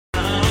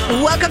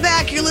Welcome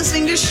back. You're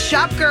listening to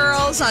Shop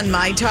Girls on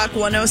My Talk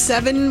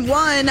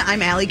 107.1.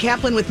 I'm Allie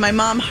Kaplan with my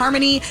mom,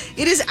 Harmony.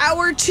 It is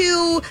hour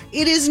 2.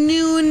 It is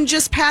noon,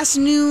 just past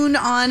noon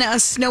on a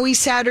snowy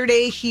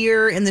Saturday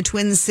here in the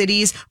Twin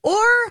Cities.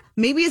 Or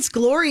maybe it's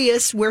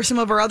glorious where some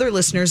of our other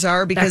listeners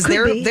are because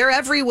they're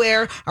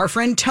everywhere. Our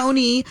friend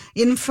Tony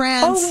in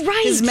France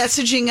is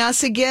messaging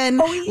us again.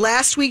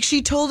 Last week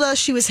she told us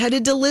she was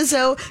headed to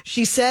Lizzo.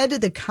 She said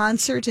the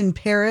concert in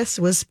Paris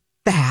was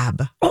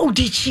fab. Oh,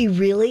 did she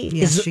really?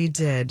 Yes, she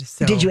did.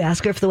 So did you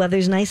ask her if the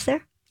weather's nice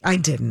there? I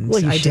didn't.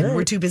 Well, I didn't.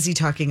 We're too busy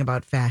talking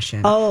about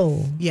fashion.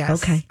 Oh,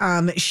 yes. Okay.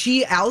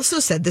 She also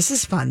said, this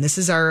is fun. This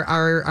is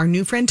our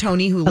new friend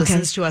Tony who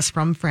listens to us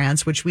from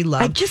France, which we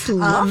love. I just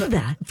love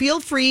that. Feel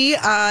free.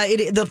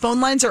 The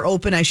phone lines are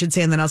open, I should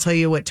say, and then I'll tell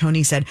you what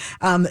Tony said.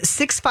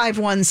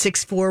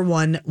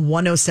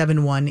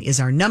 651-641-1071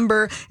 is our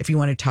number. If you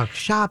want to talk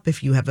shop,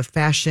 if you have a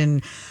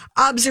fashion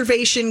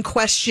observation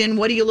question,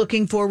 what are you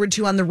looking forward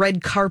to on the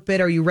red carpet?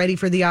 Are you ready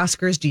for the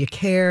Oscars? Do you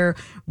care?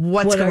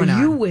 What's going on? What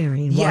are you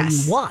wearing while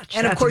you watch?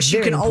 And of course,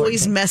 you can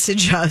always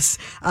message us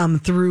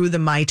through the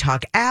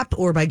MyTalk app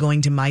or by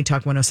going to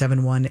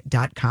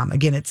mytalk1071.com.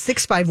 Again, it's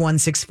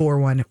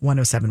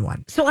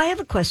 651-641-1071. So I have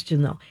a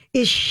question, though.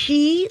 Is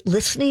she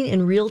listening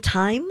in real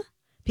time?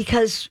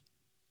 Because,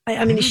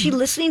 I mean, is she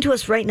listening to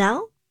us right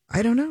now?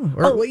 I don't know.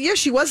 Well, yeah,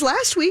 she was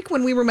last week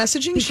when we were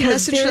messaging. Because she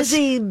messaged there's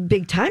a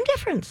big time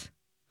difference.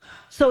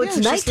 So it's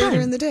nighttime. Later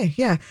in the day,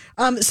 yeah.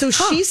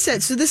 She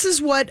said, so this is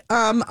what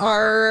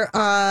our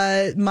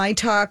My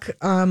Talk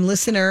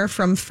listener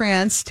from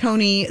France,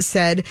 Tony,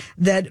 said,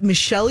 that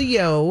Michelle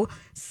Yeoh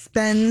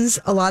spends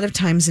a lot of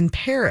times in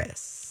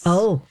Paris.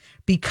 Oh.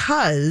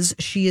 Because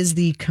she is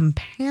the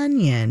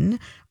companion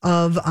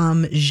of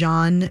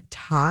Jean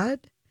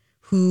Todt,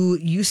 who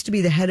used to be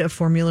the head of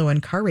Formula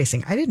One car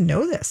racing. I didn't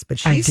know this,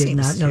 but I did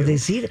not know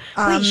this either.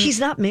 Wait, she's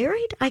not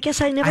married? I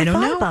guess I never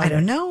thought about it. I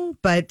don't know,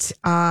 but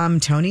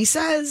Tony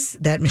says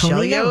that Michelle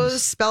Yeoh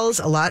spends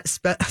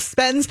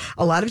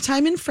a lot of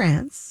time in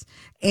France.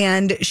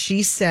 And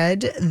she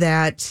said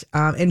that,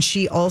 and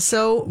she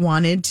also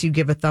wanted to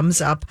give a thumbs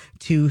up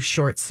to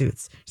short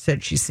suits.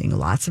 Said she's seeing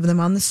lots of them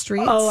on the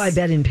streets. Oh, I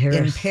bet in Paris.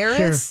 In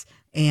Paris. Sure.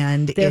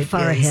 And they're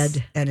far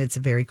ahead. And it's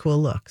a very cool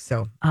look.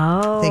 So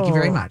thank you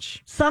very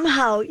much.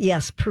 Somehow,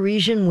 yes,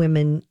 Parisian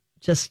women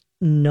just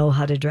know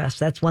how to dress.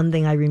 That's one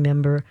thing I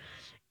remember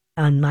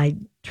on my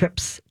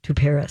trips to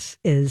Paris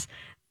is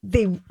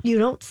you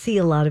don't see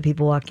a lot of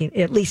people walking,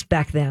 at least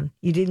back then.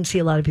 You didn't see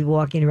a lot of people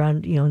walking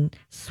around, in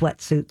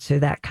sweatsuits or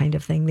that kind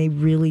of thing. The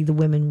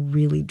women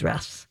really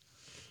dress.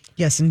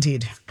 Yes,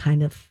 indeed.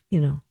 Kind of,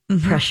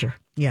 pressure.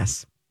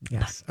 Yes.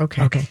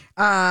 Okay.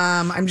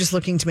 I'm just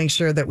looking to make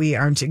sure that we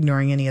aren't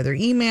ignoring any other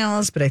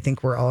emails, but I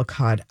think we're all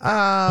caught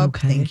up.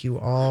 Okay. Thank you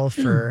all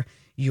for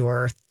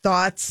your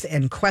thoughts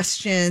and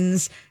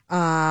questions.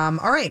 All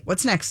right.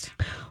 What's next?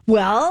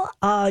 Well,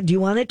 do you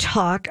want to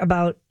talk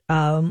about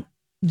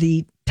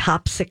the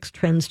top 6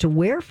 trends to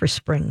wear for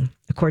spring,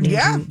 according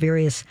to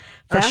various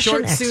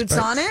fashion experts? Short suits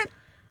on it?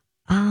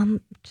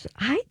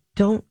 I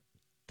don't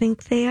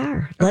think they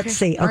are. Okay. Let's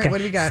see. Okay. All right, what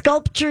do we got?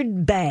 Sculptural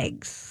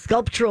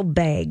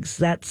bags.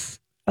 That's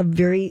a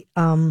very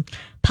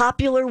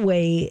popular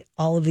way,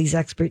 all of these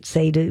experts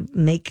say, to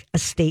make a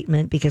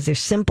statement because they're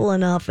simple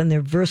enough and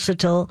they're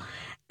versatile.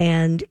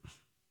 And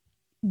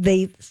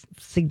they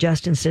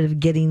suggest instead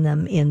of getting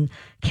them in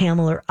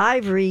camel or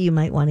ivory, you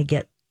might want to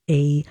get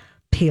a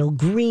pale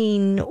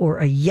green or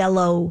a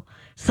yellow,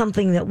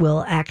 something that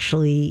will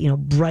actually,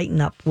 brighten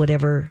up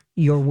whatever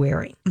you're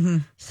wearing. Mm-hmm.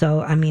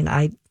 So, I mean,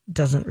 it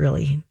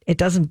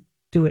doesn't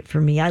do it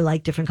for me. I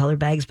like different color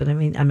bags, but I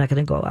mean, I'm not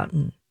going to go out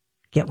and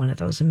get one of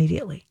those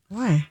immediately.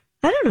 Why?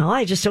 I don't know.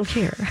 I just don't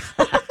care.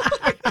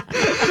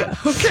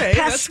 Okay.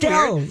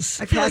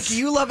 Pastels. I feel like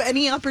you love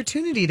any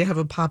opportunity to have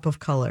a pop of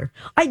color.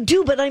 I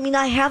do, but I mean,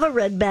 I have a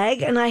red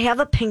bag and I have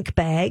a pink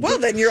bag. Well,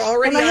 then you're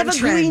already on trend. And I have a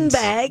green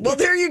bag. Well,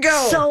 there you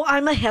go. So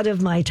I'm ahead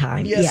of my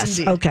time. Yes.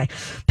 Indeed. Okay.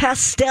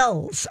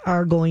 Pastels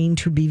are going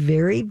to be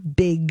very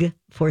big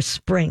for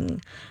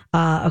spring,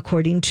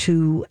 according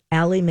to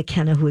Allie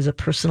McKenna, who is a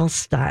personal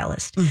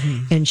stylist.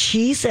 Mm-hmm. And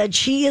she said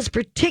she is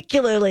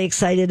particularly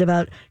excited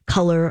about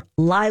color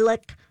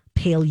lilac,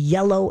 pale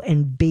yellow,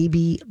 and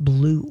baby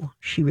blue.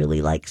 She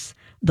really likes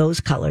those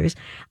colors.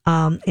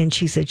 And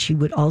she said she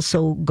would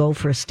also go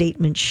for a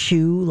statement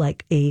shoe,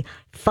 like a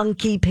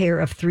funky pair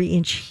of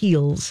 3-inch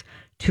heels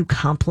to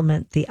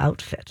complement the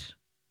outfit.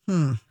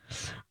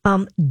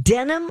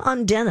 Denim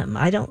on denim.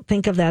 I don't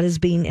think of that as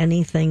being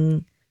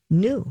anything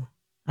new.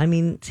 I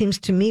mean, it seems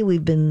to me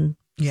we've been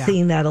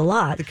seeing that a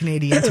lot. The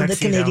Canadian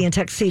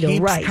tuxedo.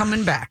 Keeps right.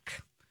 Coming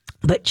back.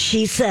 But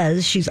she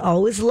says she's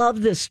always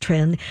loved this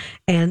trend,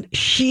 and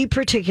she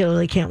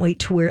particularly can't wait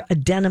to wear a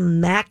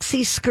denim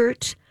maxi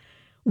skirt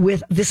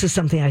with, this is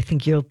something I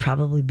think you'll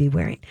probably be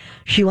wearing.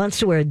 She wants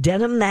to wear a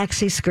denim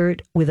maxi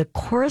skirt with a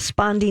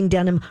corresponding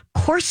denim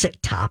corset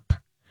top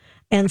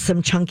and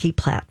some chunky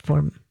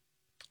platform.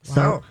 Wow.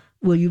 So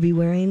Will you be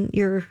wearing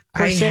your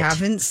corset? I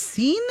haven't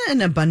seen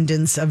an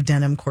abundance of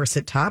denim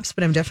corset tops,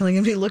 but I'm definitely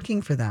going to be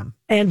looking for them.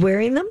 And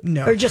wearing them?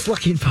 No. Or just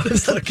looking for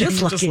them?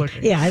 Just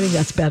looking. Yeah, I think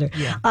that's better.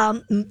 Yeah.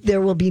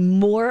 There will be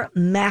more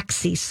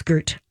maxi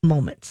skirt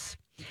moments.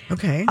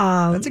 Okay.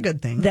 That's a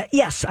good thing.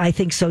 Yes, I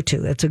think so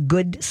too. It's a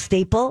good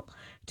staple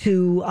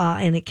to,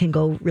 and it can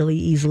go really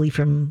easily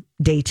from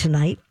day to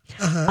night.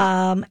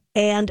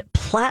 And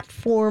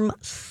platform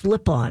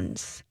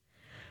slip-ons.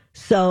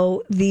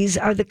 So these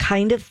are the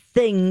kind of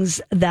things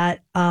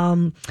that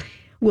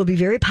will be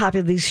very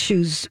popular, these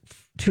shoes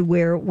to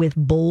wear with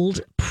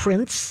bold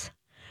prints,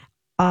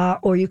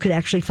 or you could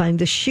actually find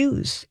the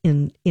shoes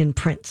in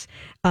prints.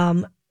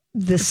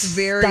 It's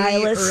very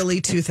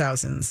early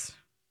 2000s.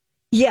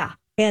 Yeah,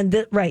 and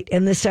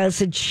the stylist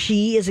said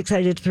she is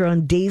excited to throw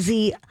on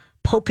daisy,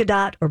 polka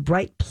dot, or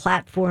bright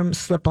platform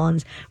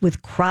slip-ons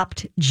with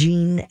cropped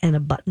jean and a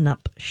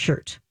button-up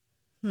shirt.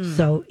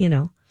 So,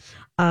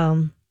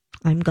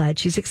 I'm glad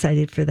she's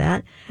excited for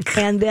that.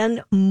 And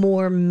then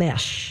more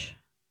mesh,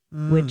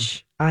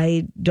 which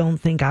I don't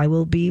think I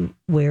will be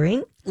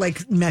wearing.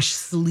 Like mesh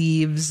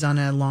sleeves on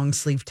a long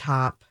sleeve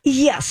top.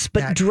 Yes,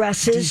 but That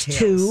dresses details.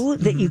 too,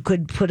 that you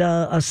could put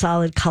a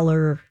solid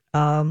color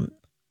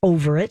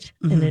over it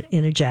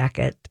in a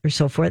jacket or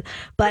so forth.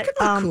 But It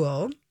could look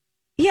cool.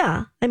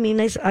 yeah, I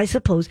mean, I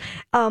suppose.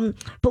 But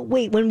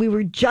wait, when we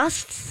were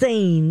just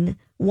saying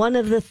one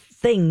of the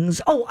things,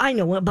 I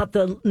know about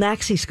the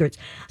maxi skirts.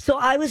 So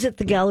I was at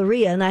the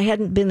Galleria and I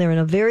hadn't been there in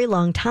a very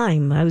long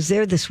time. I was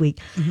there this week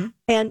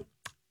and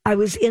I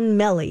was in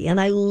Melly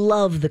and I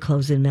love the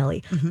clothes in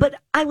Melly. But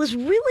I was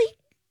really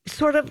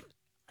sort of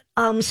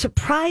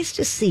surprised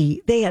to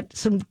see they had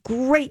some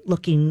great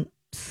looking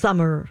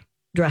summer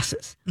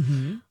dresses.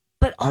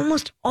 But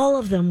almost all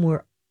of them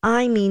were,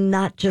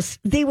 not just,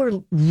 they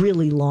were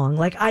really long.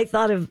 Like I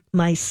thought of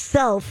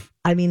myself,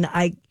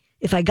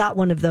 if I got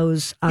one of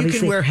those, obviously.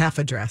 You can wear half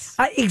a dress.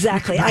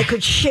 Exactly. I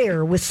could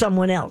share with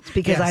someone else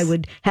because Yes. I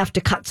would have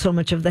to cut so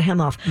much of the hem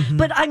off.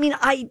 But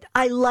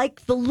I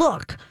like the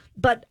look,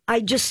 but I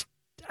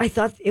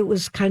thought it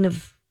was kind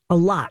of a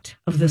lot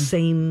of the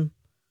same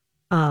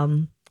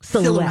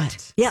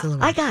silhouette. Yeah,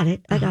 Silhouette.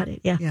 I got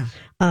it. Yeah. Yeah.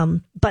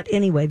 But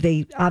anyway,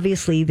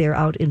 they're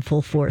out in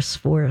full force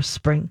for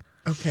spring.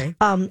 Okay.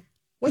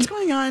 What's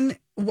going on?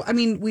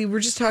 We were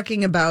just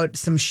talking about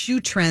some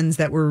shoe trends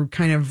that were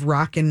kind of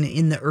rocking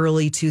in the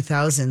early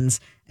 2000s,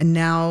 and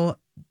now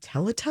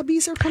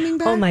Teletubbies are coming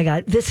back. Oh my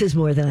God, this is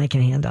more than I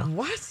can handle.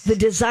 What? The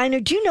designer,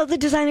 do you know the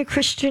designer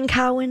Christian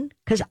Cowan?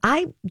 Because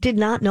I did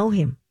not know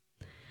him.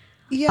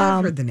 Yeah,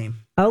 I've heard the name.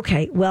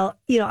 Okay, well,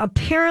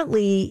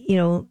 apparently,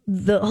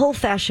 the whole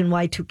fashion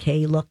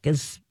Y2K look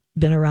has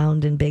been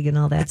around and big and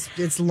all that.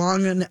 It's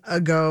long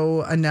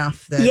ago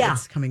enough that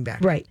it's coming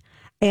back. Right.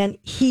 And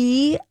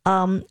he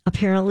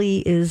apparently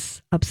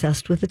is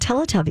obsessed with the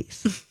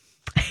Teletubbies.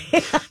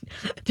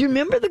 Do you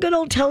remember the good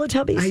old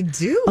Teletubbies? I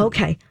do.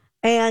 Okay.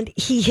 And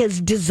he has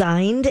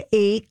designed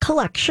a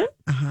collection.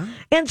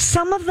 And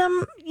some of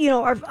them,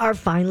 are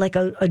fine, like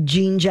a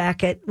jean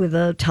jacket with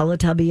a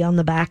Teletubby on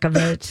the back of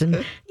it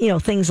and,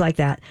 things like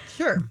that.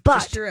 Sure. But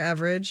just your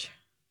average.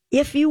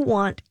 if you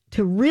want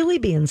to really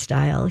be in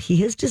style, he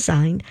has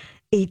designed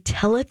a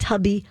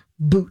Teletubby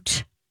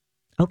boot.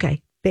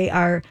 Okay. They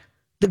are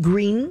the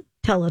green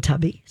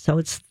Teletubby. So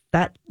it's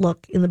that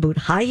look in the boot,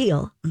 high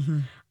heel,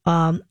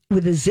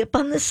 with a zip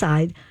on the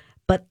side,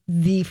 but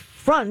the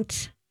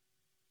front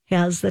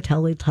has the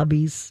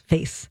Teletubby's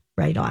face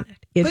right on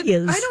it. But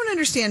I don't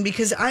understand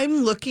because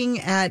I'm looking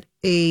at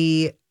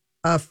a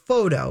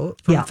photo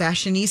from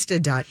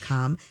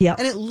fashionista.com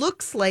and it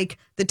looks like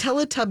the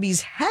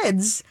Teletubbies'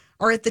 heads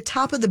are at the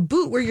top of the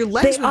boot where your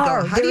legs would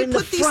go. How do you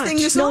put these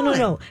things on?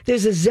 No.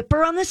 There's a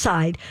zipper on the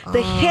side.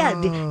 The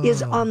head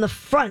is on the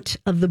front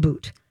of the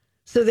boot.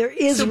 So there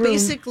is room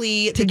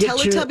basically the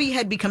Teletubby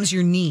head becomes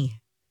your knee.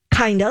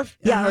 Kind of.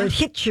 Yeah, or it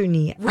hits your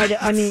knee. Right.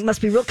 It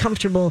must be real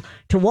comfortable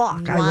to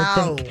walk,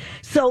 I would think.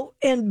 So,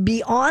 and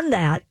beyond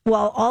that,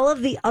 while all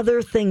of the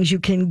other things you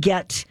can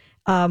get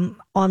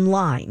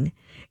online,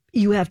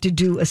 you have to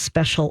do a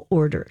special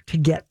order to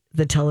get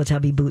the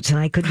Teletubby boots. And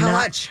I could How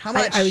not. much? How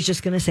much? I was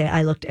just going to say,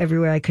 I looked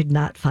everywhere. I could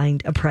not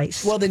find a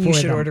price. Well, then you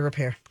should them. order a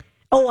pair.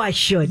 Oh, I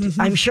should.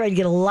 I'm sure I'd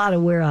get a lot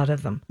of wear out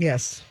of them.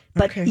 Yes.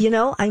 But,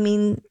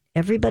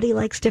 everybody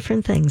likes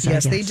different things.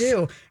 Yes, I they guess.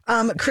 do.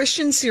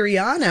 Christian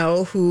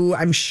Siriano, who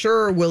I'm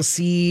sure will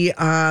see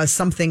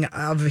something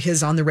of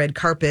his on the red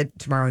carpet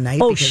tomorrow night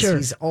because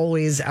he's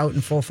always out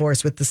in full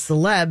force with the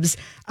celebs.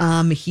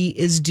 He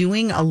is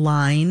doing a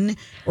line,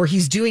 or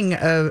he's going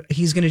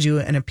to do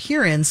an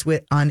appearance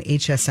on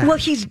HSN. Well,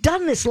 he's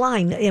done this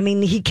line. I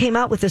mean, he came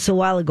out with this a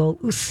while ago,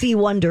 C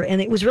Wonder, and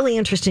it was really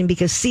interesting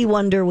because C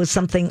Wonder was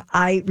something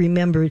I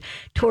remembered.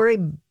 Tori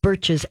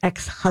Birch's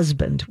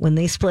ex-husband, when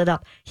they split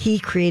up, he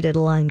created a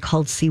line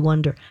called C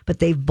Wonder, but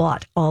they've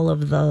bought all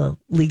of the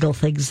legal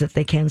things that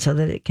they can so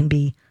that it can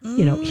be,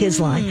 his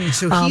line.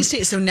 So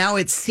so now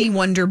it's C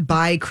Wonder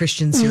by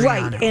Christian Siriano.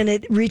 Right, and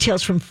it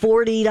retails from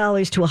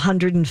 $40 to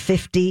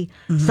 $150,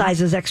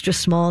 sizes extra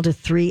small to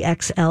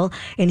 3XL,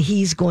 and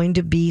he's going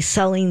to be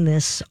selling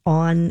this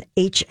on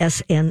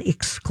HSN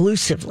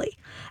exclusively.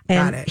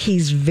 And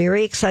he's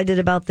very excited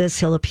about this.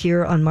 He'll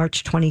appear on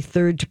March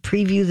 23rd to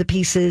preview the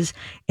pieces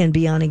and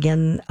be on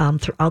again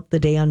throughout the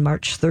day on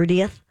March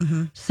 30th.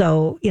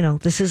 So,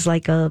 this is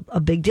like a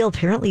big deal.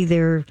 Apparently,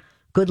 they're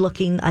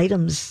good-looking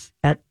items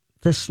at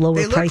this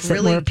lower price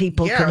that more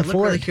people can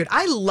afford. Really cute.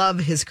 I love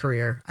his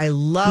career. I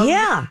love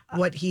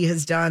what he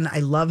has done. I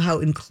love how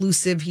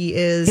inclusive he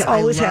is. He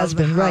always has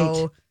been,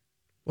 right.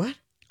 What?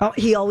 Oh,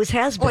 he always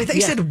has been. Oh, I thought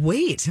you said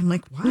wait. I'm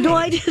like, why? No,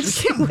 I didn't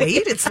say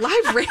wait. It's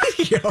live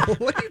radio.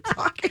 What are you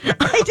talking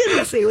about? I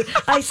didn't say wait.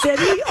 I said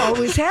he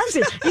always has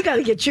it. You got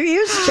to get your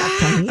ears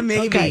checked, honey.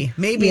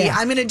 Maybe. Yeah.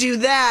 I'm going to do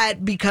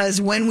that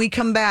because when we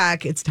come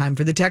back, it's time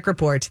for the tech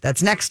report.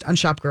 That's next on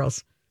Shop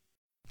Girls.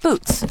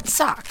 Boots,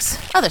 socks,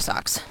 other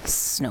socks,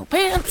 snow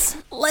pants,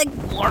 leg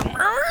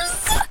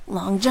warmers,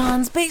 long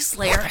johns, base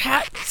layer,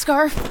 hat,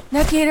 scarf,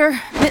 neck gaiter,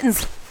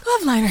 mittens,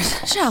 glove liners,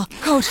 shell,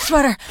 coat,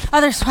 sweater,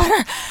 other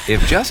sweater.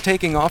 If just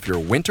taking off your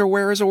winter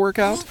wear is a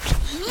workout,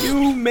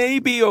 you may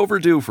be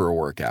overdue for a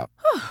workout.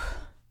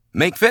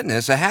 Make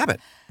fitness a habit.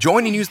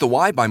 Join and use the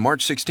Y by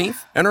March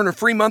 16th and earn a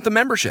free month of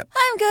membership.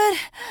 I'm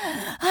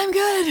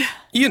good.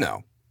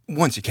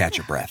 Once you catch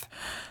your breath.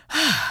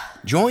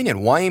 Join at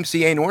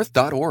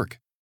ymcanorth.org.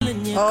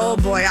 Oh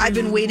boy, I've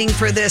been waiting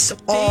for this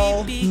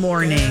all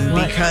morning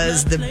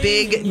because the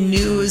big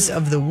news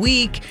of the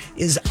week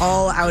is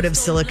all out of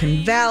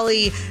Silicon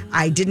Valley.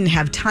 I didn't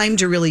have time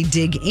to really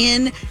dig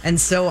in, and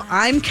so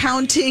I'm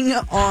counting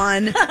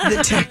on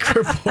the tech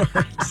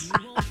report.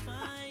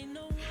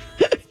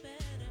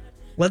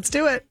 Let's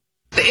do it.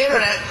 The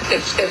internet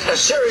is a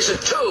series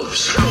of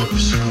tubes.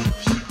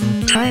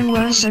 Time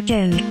once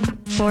again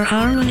for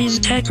Harmony's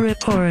Tech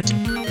Report.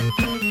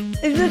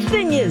 The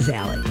thing is,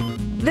 Allie,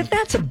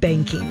 that's a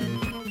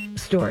banking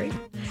story.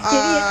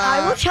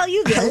 I will tell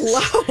you this.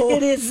 Hello?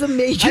 It is a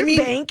major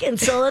bank in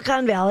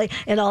Silicon Valley,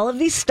 and all of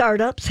these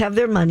startups have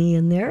their money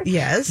in there.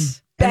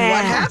 Yes. And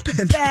what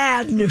happened?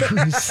 Bad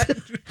news.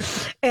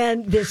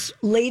 And this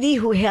lady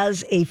who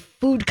has a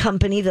food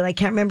company that I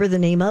can't remember the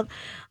name of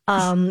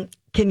can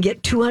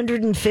get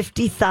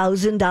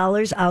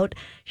 $250,000 out.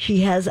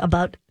 She has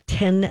about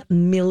 $10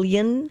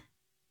 million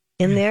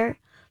in there.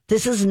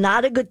 This is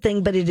not a good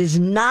thing, but it is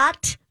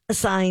not a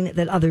sign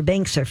that other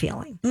banks are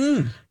feeling.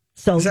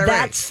 So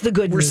that's the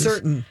good news. We're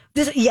certain.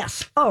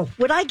 Yes. Oh,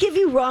 would I give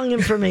you wrong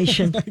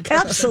information?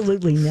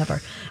 Absolutely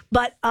never.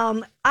 But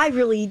I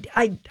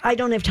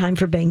don't have time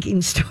for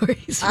banking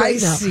stories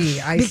right now.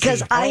 I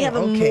because I have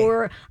a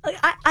more.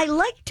 I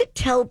like to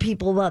tell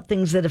people about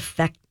things that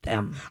affect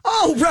them.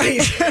 Oh,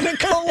 right. And a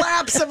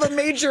collapse of a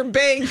major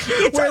bank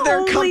where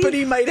their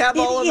company might have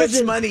all of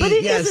its money. But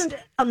it isn't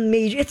a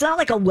major. It's not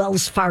like a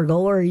Wells Fargo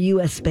or a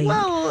U.S. bank.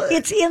 Well,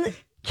 it's in.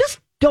 Just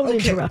don't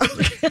interrupt.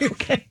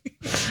 Okay.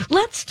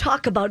 Let's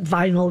talk about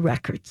vinyl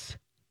records.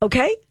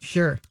 Okay?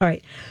 Sure. All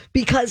right.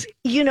 Because,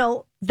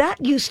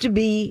 that used to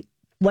be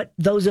what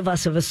those of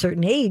us of a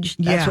certain age,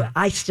 that's what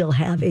I still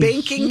have.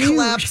 Banking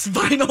collapse,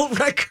 vinyl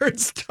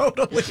records,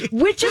 totally.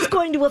 Which is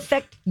going to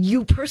affect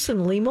you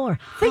personally more.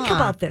 Think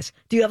about this.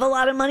 Do you have a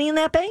lot of money in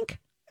that bank?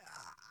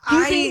 Do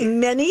you think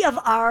many of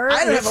our...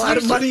 I don't have a lot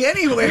of money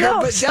anywhere,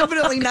 but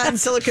definitely not in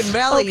Silicon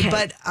Valley. Okay.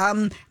 But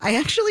I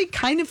actually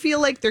kind of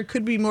feel like there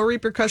could be more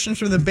repercussions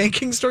from the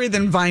banking story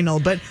than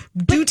vinyl, but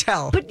do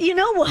tell. But you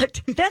know what?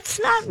 That's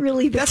not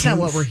really the That's case. not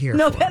what we're here for.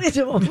 No, that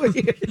isn't what we're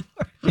here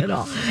for at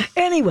all.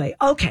 Anyway,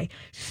 okay.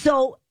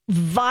 So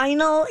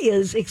vinyl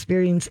is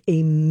experiencing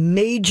a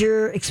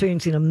major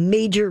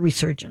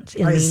resurgence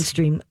in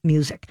mainstream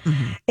music.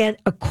 Mm-hmm. And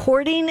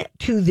according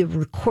to the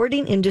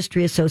Recording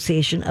Industry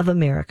Association of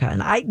America,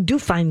 and I do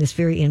find this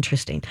very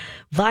interesting,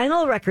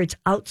 vinyl records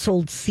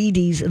outsold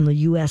CDs in the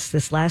U.S.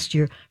 this last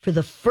year for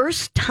the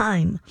first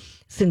time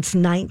since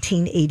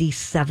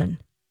 1987.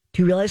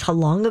 Do you realize how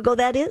long ago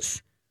that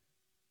is?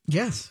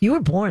 Yes. You were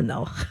born,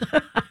 though.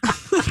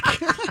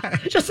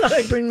 Just thought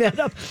I'd bring that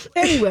up.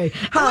 Anyway.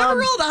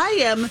 However old I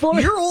am,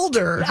 you're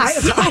older.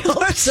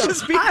 Let's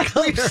just be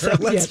clear.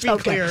 Let's be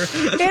clear.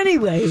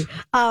 Anyway,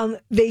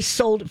 they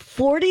sold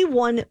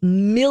 41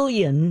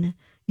 million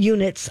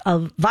units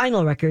of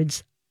vinyl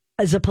records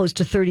as opposed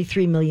to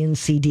 33 million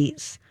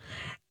CDs.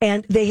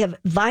 And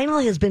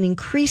vinyl has been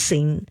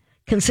increasing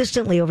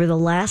consistently over the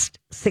last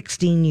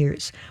 16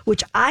 years,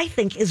 which I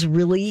think is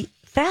really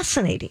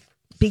fascinating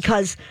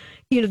because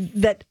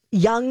that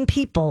young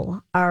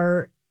people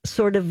are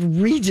sort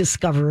of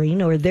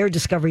rediscovering, or they're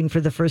discovering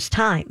for the first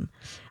time,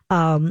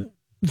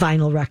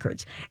 vinyl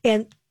records.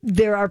 And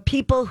there are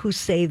people who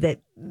say that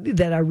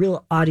are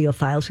real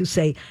audiophiles who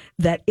say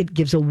that it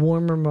gives a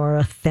warmer, more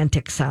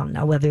authentic sound.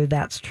 Now, whether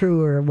that's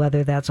true or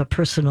whether that's a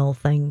personal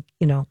thing,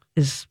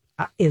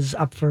 is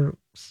up for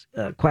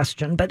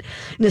question. But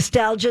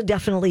nostalgia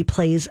definitely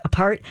plays a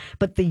part.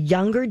 But the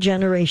younger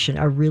generation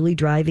are really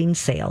driving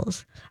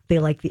sales. They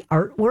like the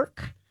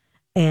artwork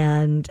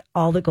and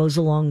all that goes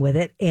along with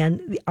it.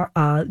 And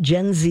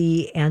Gen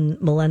Z and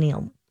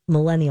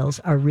millennials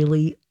are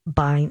really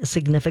buying a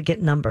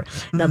significant number.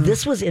 Now,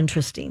 this was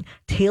interesting.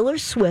 Taylor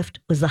Swift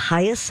was the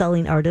highest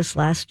selling artist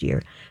last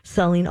year,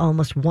 selling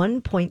almost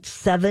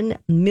 1.7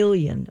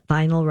 million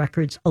vinyl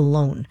records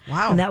alone.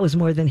 Wow. And that was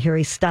more than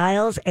Harry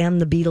Styles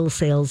and the Beatles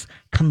sales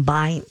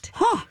combined.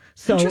 Huh.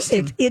 So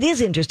Interesting. it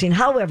is interesting.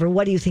 However,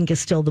 what do you think is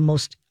still the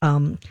most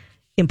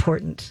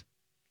important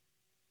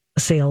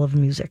sale of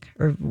music?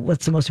 Or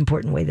what's the most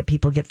important way that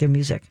people get their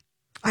music?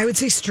 I would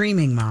say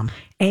streaming, Mom.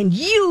 And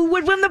you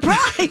would win the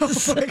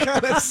prize. Oh my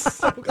God, I'm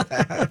so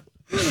glad.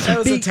 That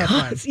was a tough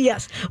one.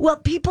 Yes. Well,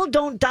 people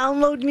don't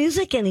download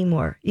music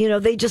anymore.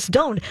 They just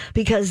don't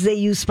because they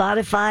use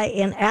Spotify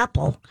and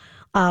Apple.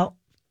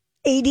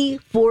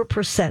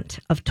 84%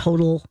 of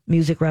total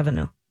music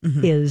revenue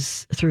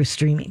is through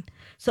streaming.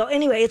 So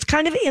anyway, it's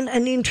kind of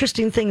an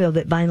interesting thing, though,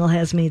 that vinyl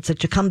has made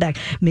such a comeback.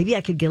 Maybe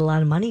I could get a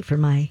lot of money for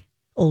my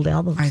old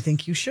albums. I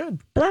think you should.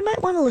 But I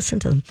might want to listen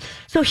to them.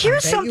 So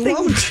here's something.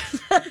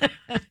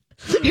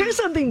 Here's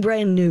something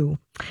brand new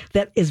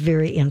that is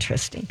very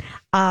interesting.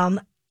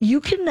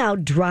 You can now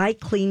dry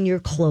clean your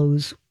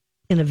clothes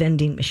in a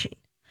vending machine.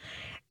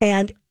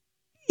 And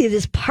it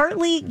is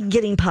partly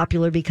getting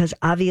popular because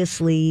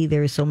obviously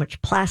there is so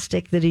much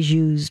plastic that is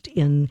used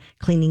in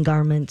cleaning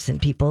garments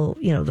and people,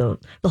 the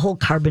whole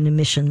carbon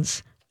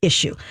emissions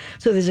issue.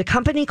 So there's a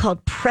company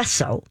called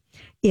Presso.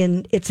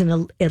 It's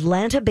an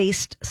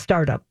Atlanta-based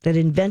startup that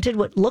invented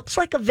what looks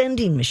like a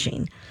vending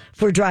machine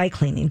for dry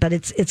cleaning, but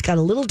it's got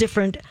a little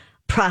different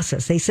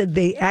process. They said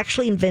they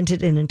actually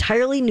invented an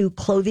entirely new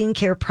clothing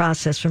care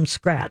process from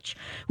scratch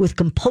with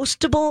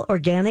compostable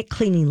organic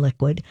cleaning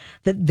liquid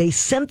that they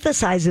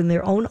synthesize in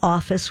their own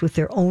office with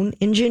their own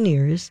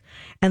engineers,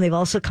 and they've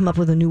also come up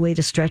with a new way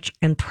to stretch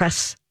and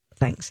press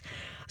things.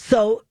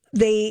 So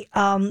the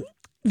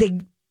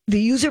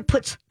user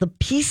puts the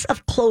piece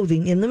of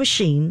clothing in the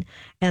machine,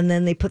 and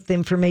then they put the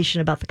information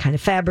about the kind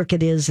of fabric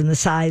it is and the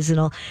size and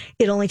all.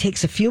 It only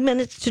takes a few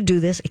minutes to do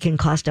this. It can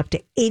cost up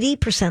to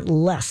 80%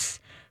 less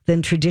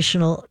than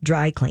traditional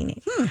dry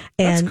cleaning.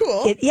 That's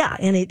cool.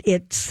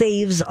 It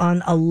saves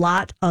on a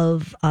lot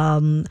of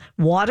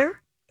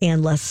water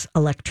and less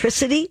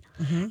electricity.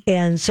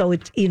 And so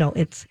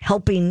it's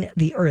helping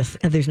the earth.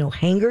 And there's no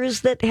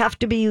hangers that have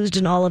to be used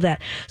and all of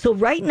that. So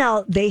right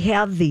now they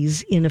have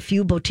these in a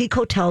few boutique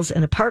hotels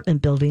and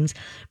apartment buildings,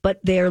 but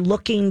they're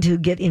looking to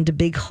get into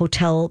big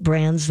hotel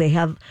brands. They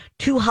have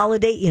 2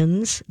 Holiday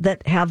Inns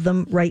that have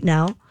them right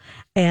now.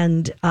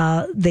 And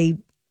they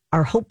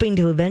are hoping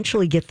to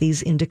eventually get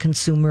these into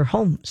consumer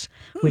homes,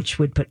 which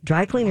would put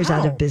dry cleaners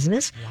out of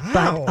business.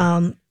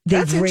 Wow. But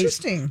That's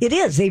interesting. It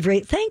is.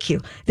 Thank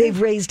you.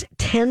 They've raised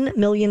 $10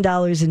 million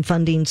in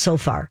funding so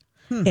far,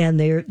 and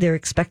they're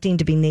expecting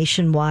to be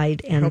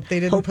nationwide. And Hope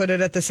they didn't put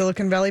it at the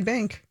Silicon Valley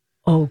Bank.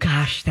 Oh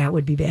gosh, that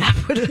would be bad.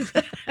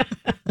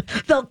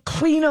 They'll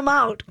clean them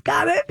out.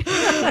 Got it?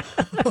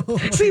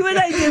 See what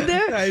I did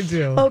there? I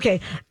do.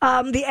 Okay.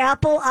 The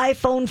Apple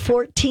iPhone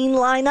 14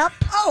 lineup.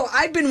 Oh,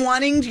 I've been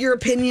wanting your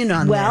opinion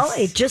on Well,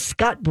 this. it just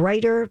got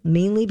brighter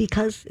mainly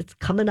because it's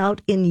coming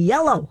out in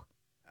yellow.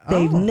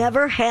 They've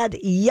never had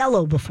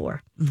yellow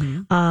before.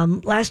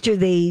 Last year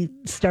they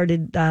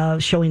started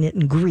showing it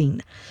in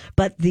green,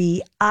 but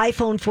the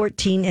iPhone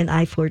 14 and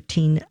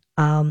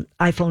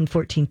iPhone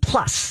 14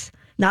 Plus,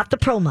 not the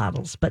Pro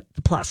models, but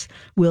the Plus,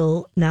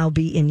 will now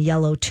be in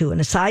yellow too. And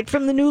aside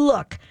from the new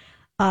look,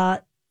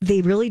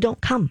 they really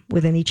don't come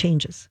with any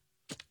changes.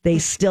 They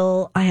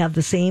still have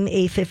the same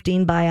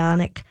A15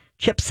 Bionic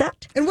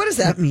chipset. And what does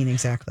that mean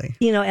exactly?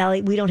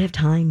 Allie, we don't have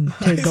time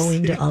to go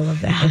into all of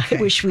that. Okay. I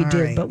wish we All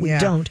did, right. but we Yeah.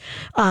 don't.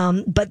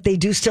 But they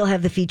do still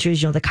have the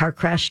features, the car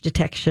crash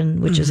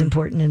detection, which is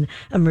important in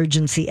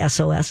emergency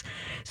SOS.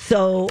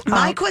 So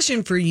My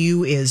question for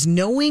you is,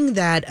 knowing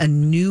that a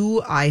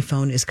new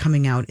iPhone is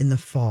coming out in the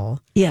fall,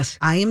 yes.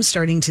 I am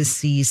starting to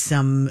see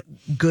some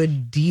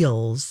good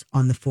deals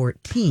on the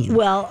 14.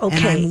 Well, okay.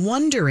 And I'm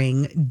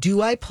wondering,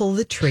 do I pull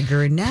the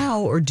trigger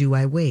now or do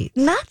I wait?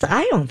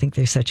 I don't think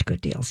there's such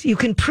good deals. You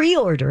can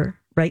pre-order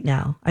right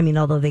now. I mean,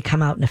 although they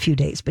come out in a few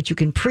days, but you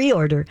can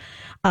pre-order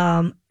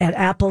at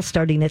Apple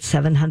starting at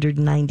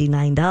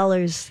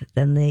 $799.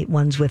 Then the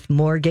ones with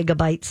more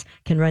gigabytes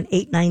can run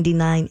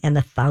 $899 and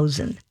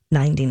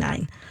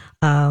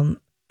 $1,099.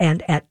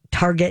 And at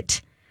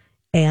Target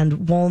and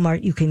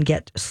Walmart, you can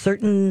get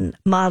certain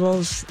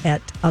models.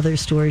 At other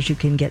stores, you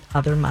can get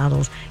other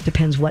models.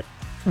 Depends what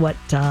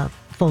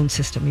phone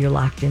system you're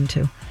locked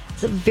into.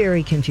 It's a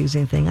very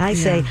confusing thing. I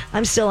say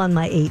I'm still on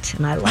my 8,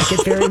 and I like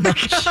it very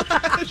much. Does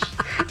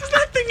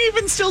that thing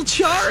even still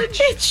charge?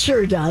 It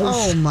sure does.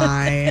 Oh,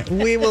 my.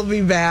 We will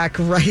be back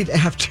right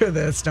after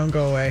this. Don't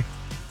go away.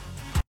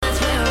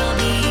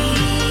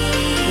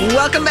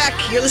 Welcome back.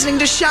 You're listening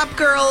to Shop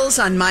Girls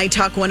on My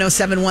Talk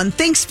 1071.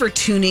 Thanks for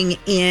tuning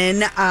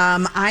in.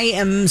 I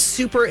am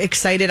super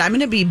excited. I'm going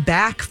to be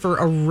back for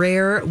a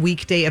rare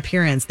weekday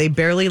appearance. They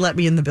barely let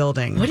me in the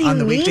building. What do you on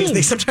the mean? weekdays.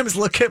 They sometimes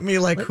look at me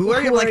like, who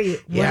are you? What are you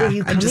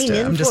coming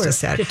in I'm just for? a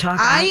sad. To talk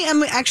I about?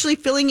 am actually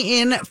filling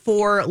in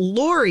for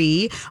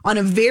Lori on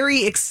a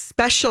very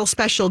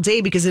special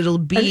day because it'll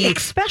be An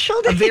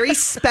special day? a very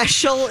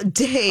special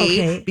day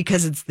Okay.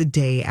 because it's the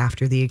day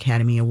after the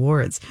Academy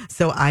Awards.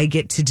 So I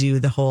get to do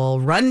the whole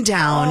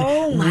rundown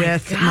Oh, my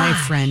with my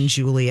gosh. friend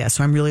Julia.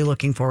 So I'm really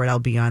looking forward. I'll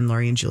be on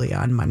Lori and Julia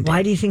on Monday.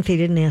 Why do you think they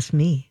didn't ask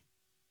me?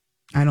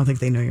 I don't think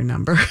they know your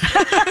number. Okay,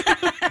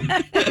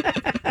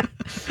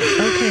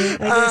 I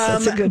guess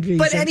that's a good reason.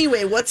 But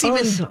anyway, what's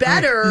even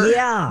better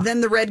yeah.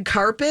 than the red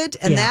carpet?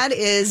 And Yeah. that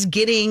is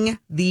getting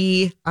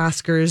the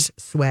Oscars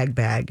swag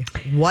bag.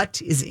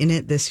 What is in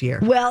it this year?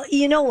 Well,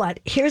 you know what?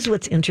 Here's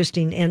what's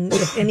interesting. And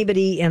if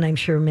anybody, and I'm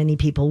sure many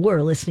people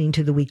were listening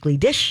to the Weekly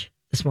Dish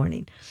this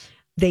morning,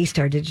 they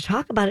started to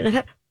talk about it. And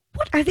I thought,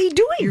 what are they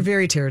doing? You're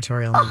very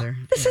territorial, Mother.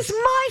 This is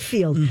my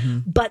field. Mm-hmm.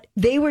 But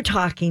they were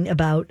talking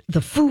about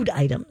the food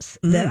items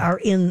that are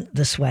in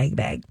the swag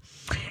bag.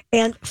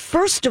 And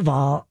first of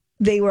all,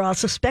 they were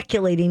also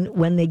speculating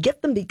when they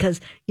get them because,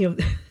 you know,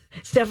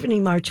 Stephanie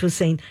March was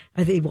saying,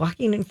 are they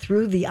walking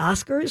through the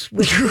Oscars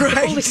with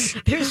Right.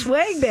 their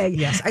swag bag?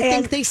 Yes, I And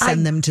think they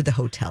send them to the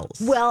hotels.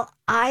 Well,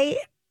 I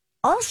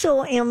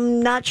also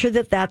am not sure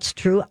that that's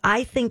true.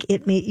 I think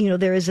it may, you know,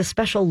 there is a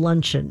special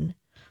luncheon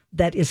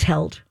that is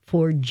held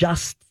for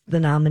just the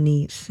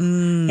nominees.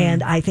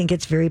 And I think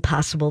it's very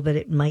possible that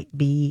it might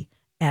be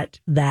at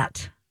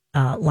that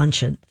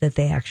luncheon that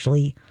they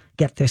actually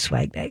get their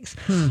swag bags.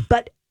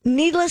 But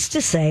needless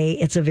to say,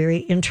 it's a very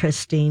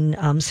interesting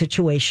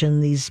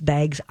situation. These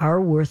bags are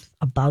worth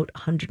about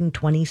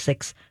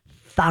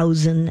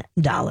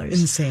 $126,000.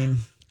 Insane.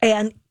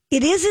 And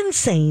it is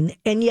insane.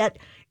 And yet,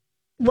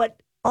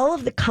 what all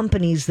of the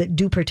companies that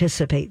do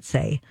participate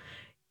say,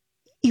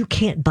 you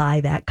can't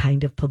buy that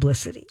kind of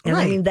publicity. And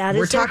I mean, that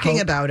We're is their talking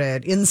hope. about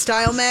it. In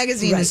Style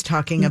Magazine is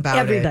talking about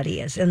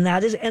Everybody is. And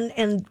that is,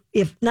 and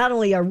if not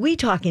only are we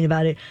talking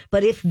about it,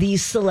 but if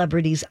these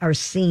celebrities are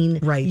seen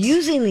Right.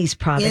 using these it.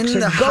 products In or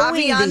the going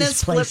these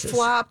Havaianas flip places.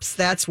 flops,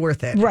 that's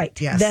worth it. Right.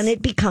 Yes. Then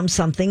it becomes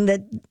something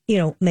that, you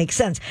know, makes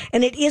sense.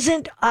 And it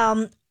isn't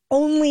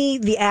only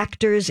the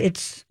actors,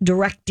 it's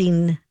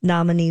directing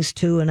nominees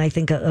too, and I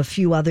think a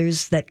few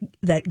others that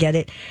get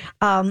it.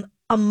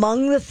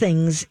 Among the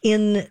things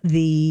in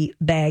the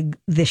bag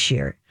this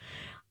year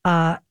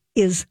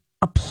is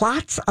a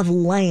plots of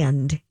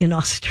land in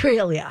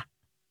Australia.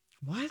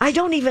 What? I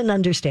don't even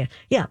understand.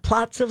 Yeah,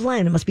 plots of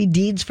land. It must be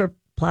deeds for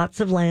plots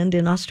of land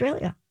in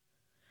Australia.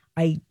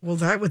 Well,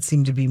 that would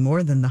seem to be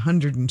more than the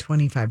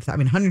 125,000. I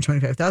mean,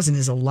 125,000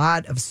 is a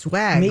lot of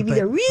swag. Maybe but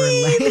they're for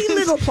really land-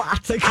 little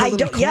plots. Like a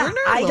little corner,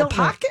 a I little don't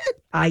know.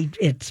 pocket?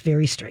 It's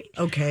very strange.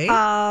 Okay.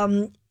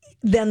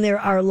 Then there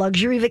are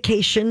luxury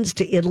vacations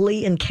to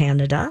Italy and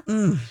Canada.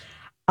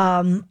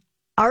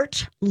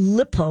 Art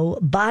lipo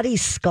body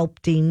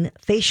sculpting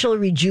facial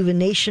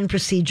rejuvenation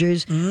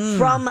procedures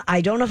from,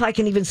 I don't know if I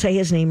can even say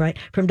his name right,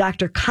 from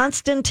Dr.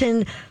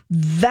 Konstantin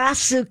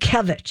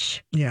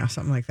Vasukevich. Yeah,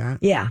 something like that.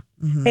 Yeah.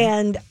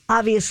 And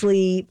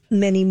obviously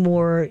many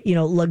more, you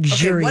know, Okay,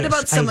 luxurious what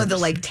about some of the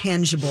items. like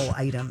tangible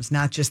items,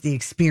 not just the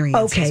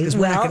experiences? Okay, 'cause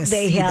we're not well, gonna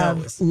they see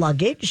have those.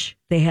 luggage.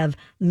 They have,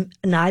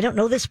 now I don't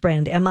know this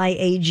brand,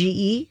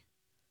 Miage,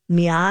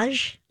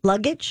 Miage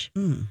luggage,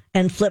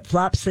 and flip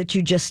flops that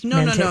you just No.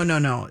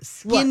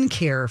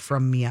 Skincare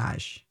from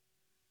Miage.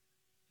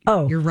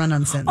 Oh, You're run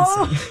on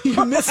sentencing.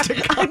 You missed a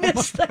I comma.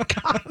 missed the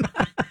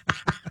comma.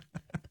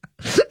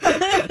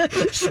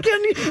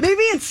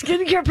 Maybe it's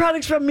skincare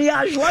products from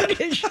Miage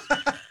luggage.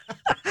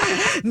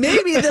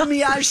 Maybe the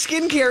Miage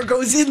skincare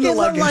goes in the In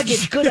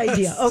luggage. Good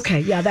idea.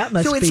 Okay, yeah, that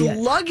must So be it's it.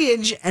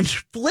 luggage and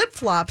flip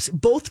flops,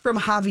 both from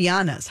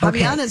Havaianas. Okay.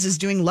 Havaianas is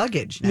doing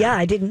luggage now. Yeah,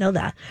 I didn't know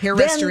that. Hair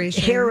Then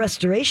restoration. Hair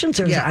restoration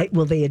service. Yeah.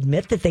 Will they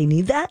admit that they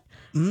need that?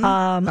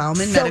 Bauman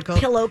Silk Medical.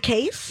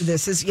 pillowcase.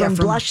 This is from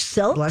from Blush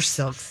Silk. Blush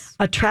Silks.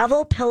 A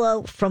travel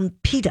pillow from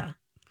PETA.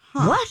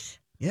 What?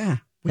 Yeah.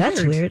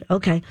 That's weird.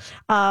 Okay.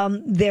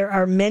 There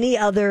are many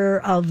other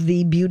of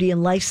the beauty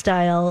and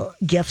lifestyle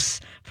gifts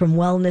from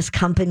wellness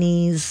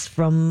companies,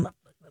 from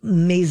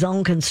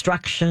Maison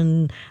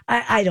Construction.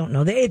 I don't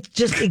know.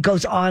 It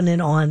goes on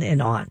and on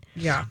and on.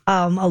 Yeah.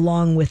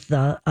 Along with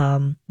the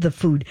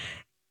food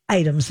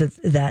items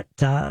that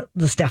the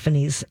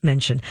Stephanies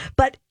mentioned.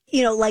 But,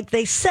 you know, like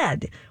they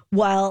said,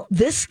 while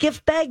this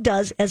gift bag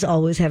does, as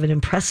always, have an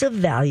impressive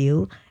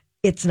value,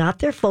 it's not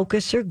their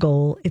focus or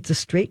goal. It's a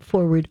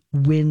straightforward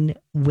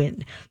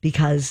win-win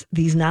because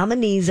these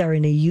nominees are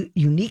in a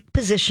unique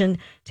position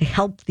to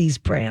help these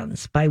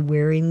brands by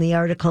wearing the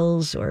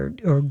articles or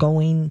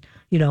going,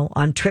 you know,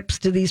 on trips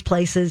to these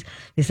places.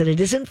 They said it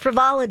isn't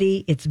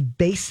frivolity. It's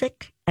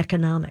basic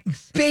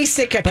economics.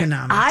 Basic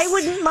economics. I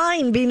wouldn't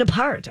mind being a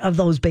part of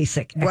those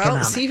basic Well,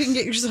 economics. see if you can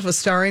get yourself a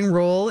starring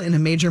role in a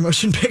major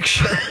motion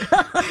picture.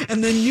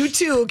 And then you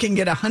too can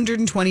get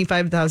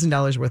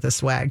 $125,000 worth of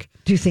swag.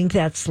 Do you think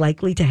that's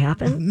likely to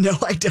happen? No,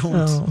 I don't.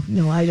 Oh,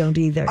 no, I don't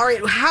either. All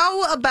right.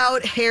 How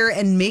about hair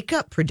and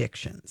makeup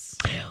predictions?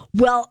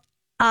 Well,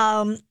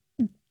 I'm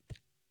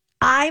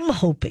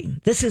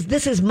hoping this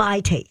is my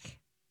take.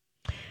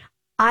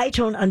 I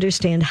don't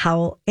understand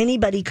how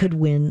anybody could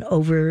win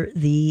over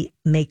the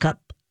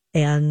makeup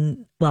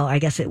and, well, I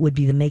guess it would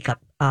be the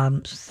makeup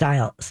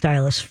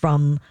stylist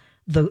from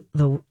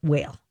the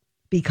Whale,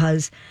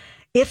 because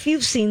if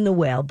you've seen The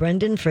Whale,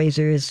 Brendan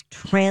Fraser is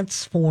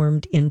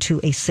transformed into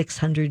a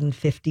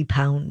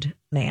 650-pound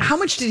man. How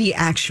much did he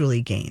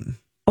actually gain?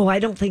 Oh, I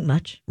don't think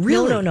much.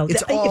 Really? No.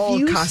 It's all if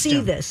you costume. see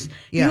this,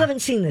 Yeah. you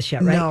haven't seen this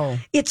yet, right? No.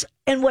 It's,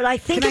 and what I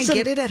think Can I is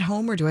get it at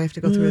home, or do I have to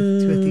go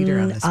through to a theater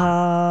on this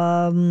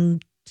one?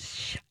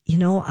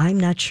 I'm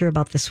not sure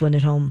about this one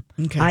at home.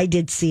 Okay. I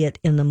did see it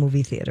in the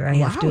movie theater. I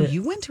have to.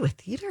 You went to a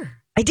theater.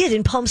 I did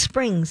in Palm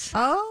Springs.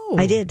 Oh.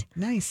 I did.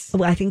 Nice.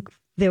 Well, I think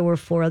there were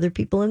 4 other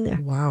people in there.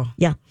 Wow.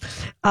 Yeah.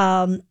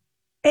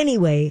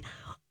 Anyway,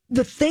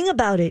 the thing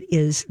about it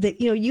is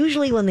that,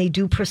 usually when they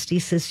do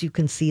prosthesis, you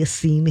can see a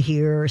seam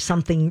here or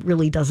something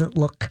really doesn't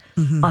look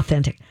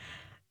authentic.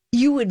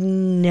 You would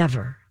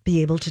never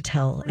be able to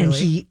tell. Really? And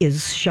he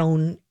is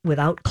shown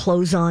without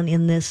clothes on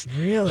in this.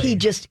 Really?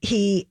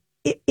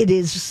 It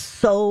is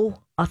so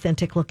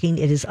authentic looking.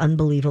 It is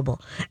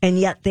unbelievable. And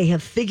yet they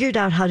have figured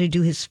out how to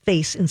do his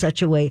face in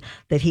such a way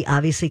that he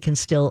obviously can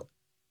still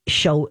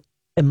show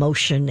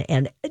emotion,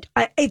 and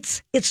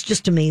it's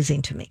just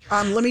amazing to me.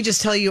 Let me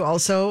just tell you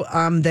also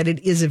that it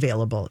is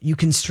available. You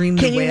can stream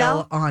The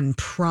Whale on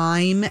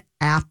Prime,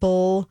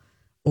 Apple,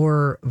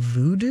 or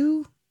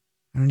Vudu.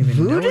 I don't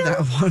even know that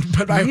one,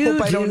 but I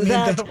hope I don't need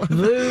that one.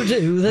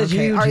 Voodoo that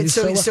Okay, you all right.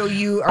 do So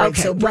you all right.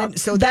 Okay, So well,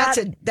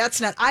 that's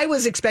not. I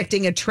was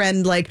expecting a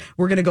trend like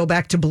we're going to go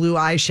back to blue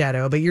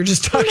eyeshadow, but you're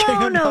just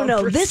talking.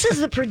 No. This is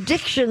the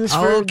predictions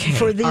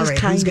for these All right,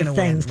 kinds who's of gonna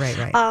things.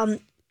 win? Right.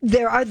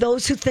 There are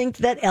those who think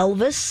that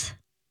Elvis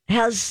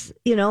has,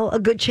 a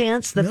good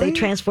chance that they Really?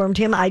 transformed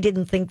him. I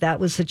didn't think that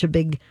was such a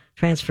big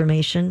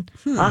transformation.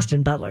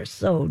 Austin Butler's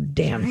so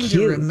damn Trying to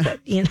cute, remember.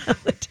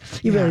 but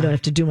you really don't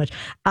have to do much.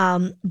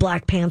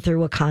 Black Panther,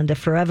 Wakanda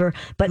Forever,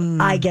 but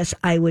I guess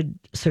I would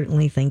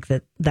certainly think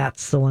that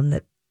that's the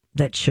one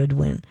that should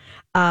win.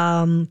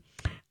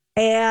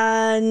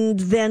 And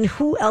then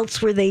who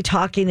else were they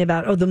talking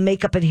about? Oh, the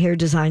makeup and hair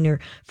designer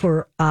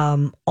for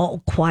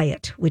All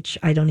Quiet, which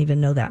I don't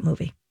even know that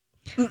movie.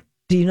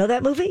 Do you know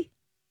that movie?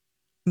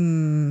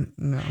 No.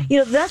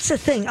 That's the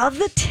thing. Of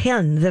the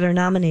 10 that are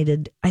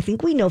nominated, I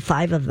think we know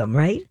 5 of them,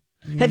 right?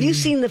 Have you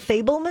seen The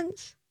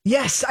Fabelmans?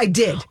 Yes, I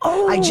did.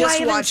 Oh, I I just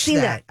haven't watched seen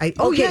that.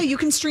 Yeah, you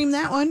can stream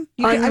that one.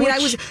 On I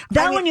which- was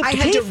that one you have to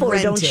I had pay for,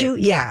 rent don't it. you?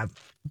 Yeah.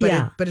 But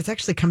Yeah. but it's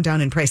actually come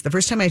down in price. The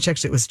first time I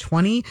checked, it was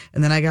 $20,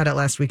 and then I got it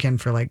last weekend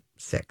for like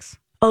 $6.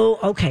 Oh,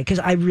 okay, because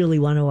I really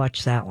want to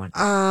watch that one.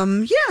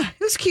 Yeah, it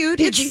was cute.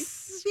 Did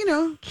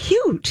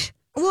Cute.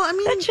 Well, I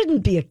mean, That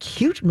shouldn't be a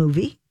cute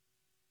movie.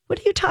 What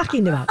are you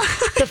talking about?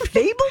 The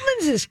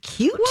Fabelmans is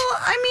cute. well,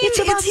 I mean, it's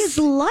about his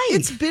life.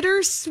 It's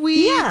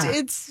bittersweet.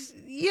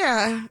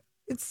 Yeah.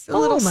 It's a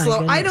little my slow.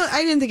 goodness.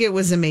 I didn't think it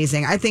was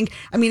amazing. I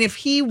mean, if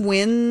he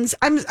wins,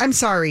 I'm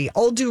sorry.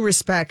 All due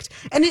respect,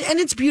 and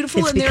it's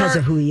beautiful. It's and because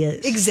of who he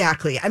is.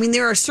 Exactly. I mean,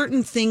 there are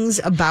certain things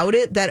about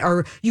it that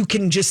are you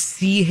can just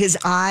see his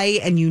eye,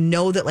 and you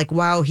know that like,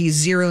 wow,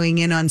 he's zeroing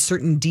in on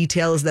certain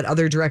details that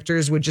other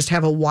directors would just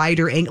have a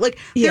wider angle. Like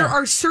there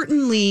are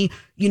certainly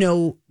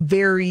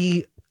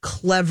very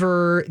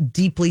clever,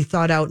 deeply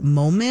thought out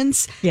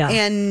moments. Yeah.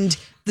 And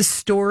the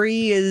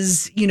story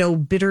is,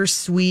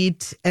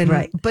 bittersweet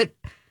but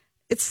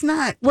it's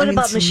not. What I mean,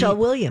 about to Michelle me-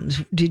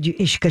 Williams? Did you?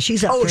 Because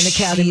she's up for an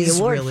Academy she's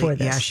Award really, for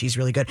this. Yeah, she's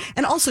really good.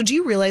 And also, do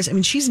you realize? I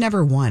mean, she's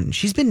never won.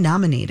 She's been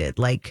nominated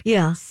like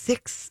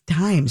 6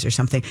 times or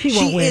something. She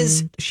won't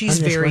win She's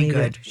on this very one either.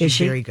 good. She's Is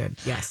she? very good.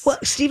 Yes. Well,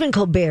 Stephen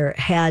Colbert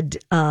had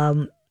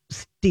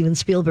Steven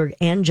Spielberg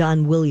and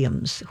John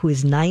Williams, who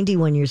is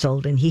 91 years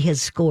old, and he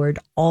has scored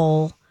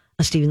all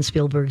of Steven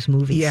Spielberg's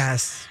movies.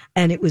 Yes.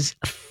 And it was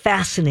a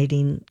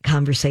fascinating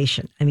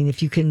conversation. I mean,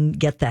 if you can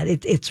get that,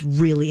 it's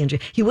really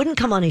interesting. He wouldn't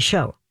come on his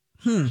show.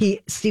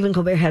 Stephen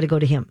Colbert had to go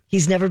to him.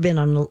 He's never been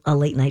on a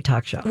late night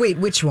talk show. Wait,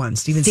 which one?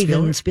 Steven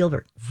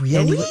Spielberg.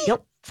 Really? And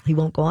yep. He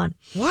won't go on.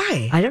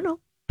 Why? I don't know,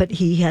 but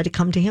he had to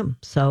come to him.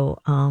 So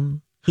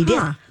he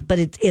did. But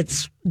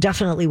it's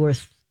definitely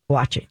worth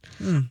watching.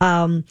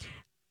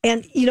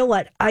 And you know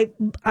what?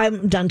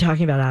 I'm done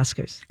talking about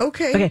Oscars.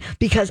 Okay.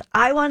 Because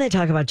I want to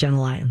talk about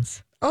Jenna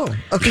Lyons. Oh,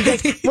 okay.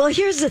 Well,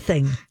 here's the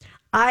thing.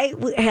 I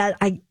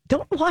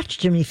don't watch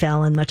Jimmy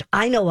Fallon much.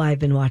 I know I've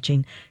been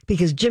watching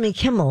because Jimmy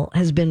Kimmel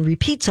has been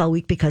repeats all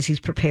week because he's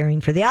preparing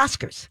for the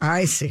Oscars.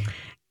 I see.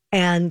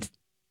 And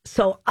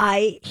so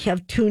I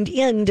have tuned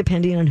in,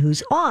 depending on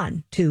who's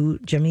on, to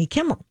Jimmy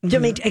Kimmel.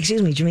 Jimmy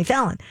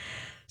Fallon.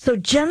 So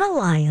Jenna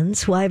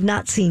Lyons, who I have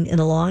not seen in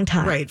a long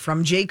time. Right,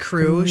 from J.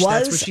 Crew.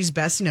 That's what she's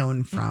best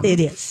known from. It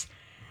is.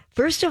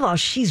 First of all,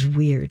 she's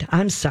weird.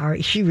 I'm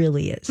sorry. She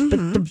really is. But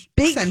the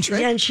big...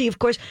 Eccentric. And she, of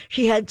course,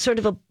 she had sort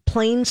of a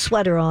plain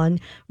sweater on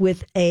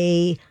with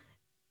a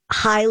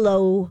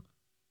high-low,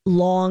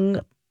 long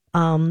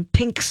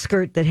pink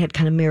skirt that had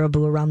kind of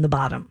marabou around the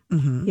bottom.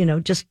 You know,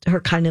 just her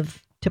kind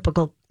of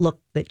typical look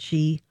that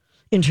she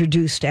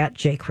introduced at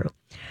J. Crew.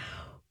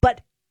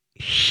 But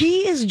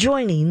she is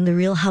joining the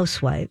Real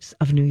Housewives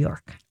of New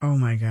York. Oh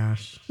my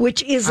gosh.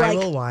 Which is like... I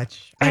will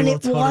watch. And I will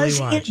totally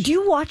watch. Do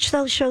you watch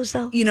those shows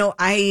though? You know,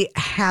 I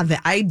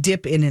haven't. I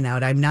dip in and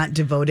out. I'm not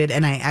devoted,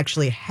 and I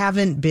actually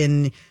haven't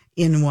been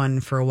in one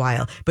for a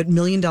while. But $1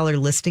 Million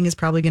Listing is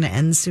probably going to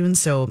end soon,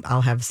 so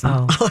I'll have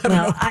some. I'll have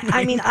well,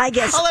 I mean, I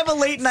guess I'll have a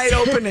late night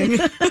opening.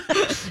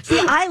 See,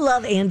 I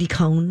love Andy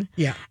Cohen.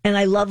 Yeah. And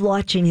I love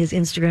watching his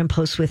Instagram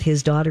posts with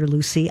his daughter,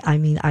 Lucy. I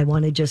mean, I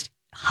want to just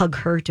hug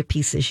her to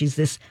pieces. She's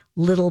this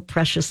little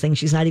precious thing.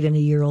 She's not even a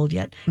year old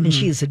yet, and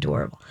she is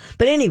adorable.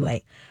 But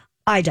anyway,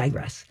 I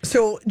digress.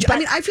 So, I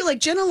mean, I feel like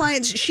Jenna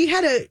Lyons, she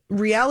had a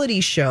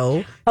reality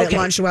show that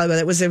launched a while ago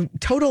that was a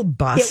total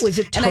bust. It was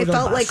a total And I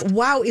felt bust. like,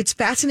 wow, it's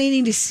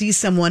fascinating to see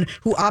someone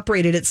who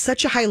operated at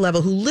such a high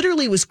level, who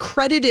literally was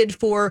credited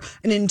for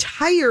an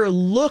entire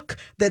look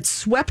that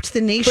swept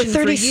the nation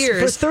for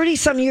years. For 30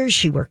 some years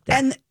she worked there.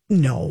 And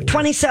no.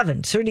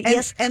 27, 30,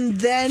 yes. And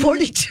then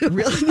 42.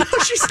 Really? No,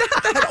 she's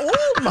not that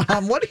old,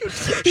 Mom. What are you?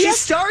 She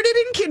started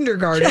in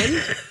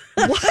kindergarten.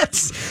 What?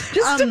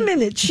 Just a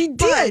minute. She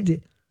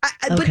did.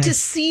 But to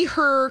see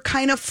her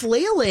kind of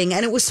flailing,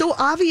 and it was so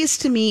obvious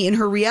to me in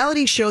her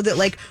reality show that,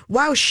 like,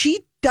 wow,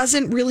 she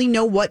doesn't really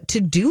know what to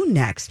do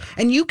next.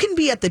 And you can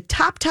be at the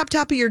top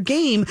of your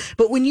game,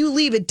 but when you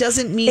leave, it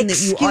doesn't mean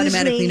that you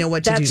automatically know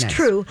what to do next. That's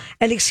true.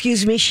 And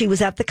excuse me, she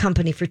was at the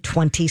company for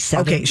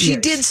 27 years. She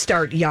did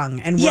start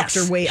young and worked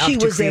her way up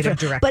to creative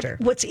director.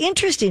 But what's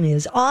interesting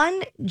is on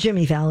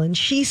Jimmy Fallon,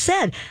 she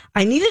said,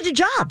 I needed a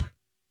job.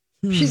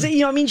 She said,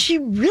 you know, I mean, she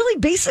really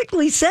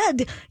basically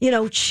said, you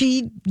know,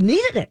 she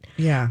needed it.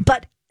 Yeah.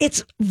 But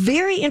it's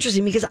very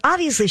interesting because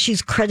obviously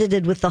she's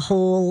credited with the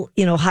whole,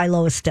 you know,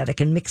 high-low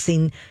aesthetic and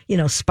mixing, you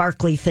know,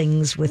 sparkly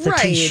things with a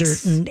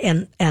T-shirt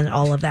and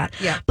all of that.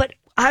 Yeah. But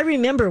I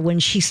remember when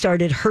she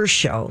started her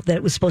show that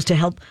it was supposed to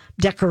help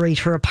decorate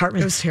her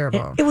apartment. It was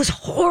terrible. It was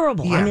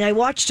horrible. Yeah. I mean, I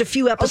watched a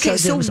few episodes. Okay,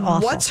 so it was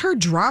awful. what's her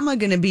drama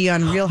going to be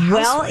on Real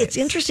Housewives? Well, it's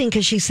interesting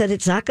because she said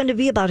it's not going to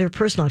be about her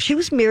personal life. She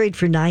was married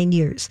for 9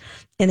 years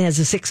and has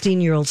a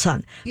 16-year-old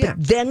son. Yeah.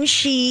 But then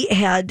she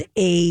had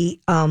a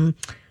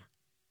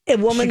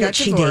woman that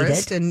she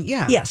dated. And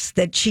Yes,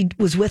 that she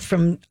was with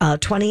from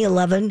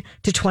 2011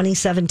 to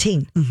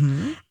 2017.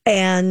 Mm-hmm.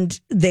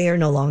 And they are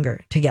no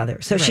longer together.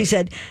 So she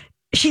said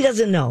she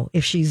doesn't know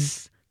if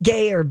she's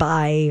gay or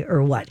bi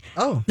or what.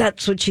 Oh.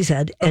 That's what she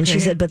said. And she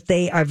said, but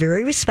they are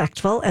very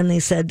respectful. And they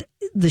said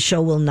the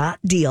show will not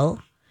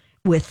deal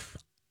with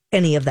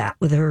any of that,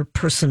 with her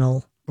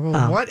personal.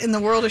 Well, what in the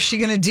world is she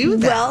going to do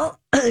then? Well,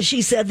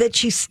 she said that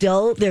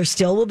there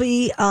still will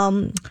be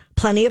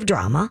plenty of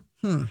drama.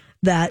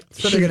 That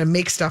so they're going to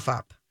make stuff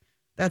up.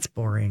 That's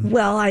boring.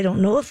 Well, I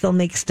don't know if they'll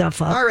make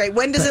stuff up. All right.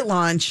 When does it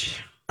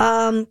launch?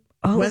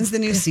 When's the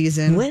new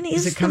season? When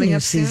is it coming the new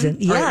up soon? season?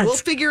 All Yeah, right, we'll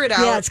figure it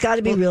out. Yeah, it's got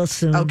to be real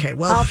soon. Okay,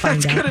 well, I'll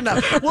find that's out. good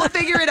enough. We'll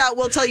figure it out.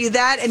 We'll tell you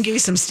that and give you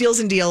some steals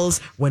and deals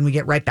when we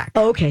get right back.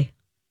 Okay.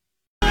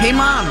 Hey,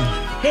 Mom.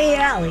 Hey,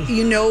 Allie.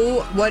 You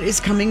know what is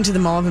coming to the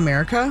Mall of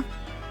America?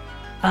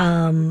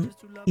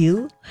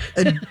 You?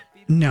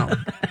 No.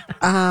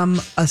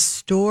 A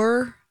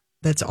store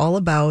that's all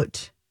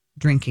about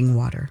drinking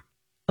water.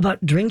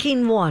 About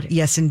drinking water?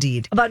 Yes,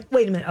 indeed.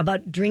 Wait a minute,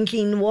 about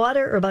drinking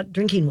water or about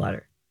drinking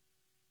water?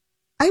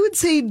 I would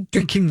say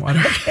drinking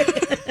water.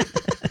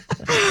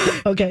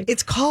 Okay.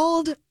 It's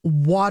called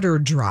Water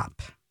Drop.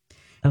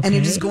 Okay. And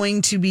it is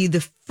going to be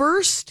the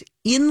first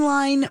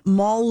inline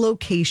mall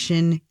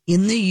location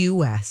in the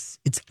U.S.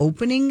 It's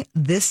opening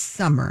this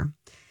summer.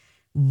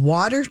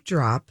 Water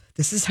Drop,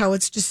 this is how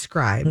it's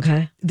described.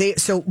 Okay.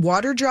 So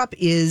Water Drop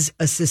is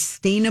a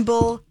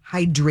sustainable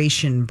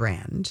hydration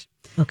brand.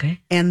 Okay.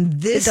 And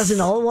this...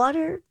 Doesn't all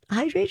water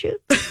hydrate you?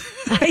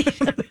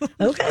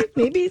 Okay.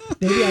 Maybe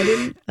I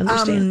didn't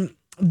understand.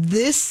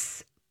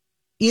 This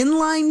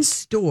inline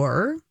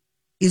store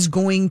is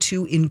going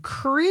to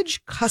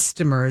encourage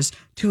customers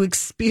to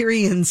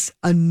experience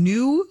a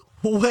new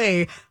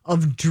way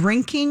of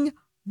drinking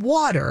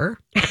water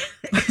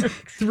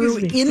through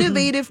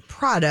innovative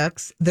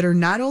products that are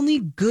not only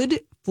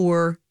good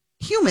for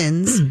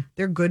humans,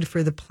 they're good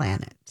for the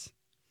planet.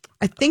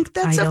 I think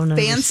that's a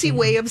fancy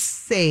way of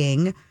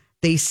saying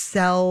they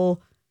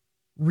sell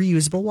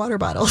reusable water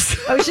bottles.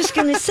 I was just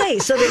going to say,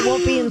 so they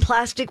won't be in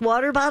plastic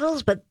water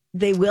bottles, but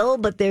they will,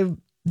 but they're...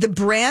 The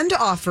brand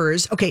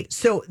offers,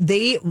 so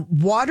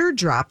Water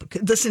Drop,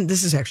 listen,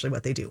 this is actually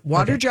what they do.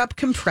 Water Drop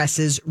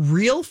compresses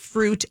real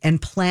fruit and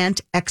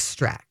plant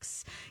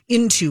extracts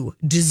into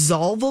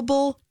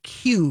dissolvable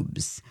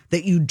cubes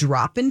that you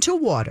drop into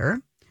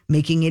water,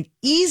 making it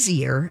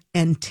easier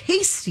and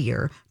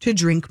tastier to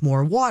drink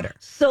more water.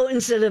 So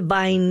instead of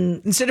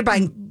buying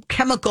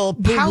chemical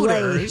Bubbly,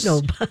 powders,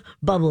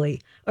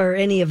 bubbly or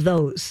any of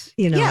those,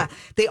 Yeah,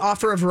 they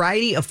offer a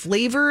variety of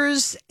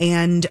flavors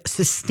and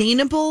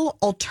sustainable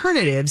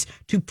alternatives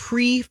to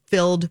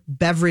pre-filled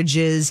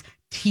beverages,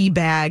 tea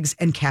bags,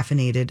 and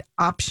caffeinated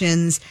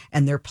options.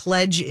 And their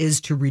pledge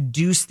is to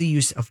reduce the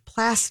use of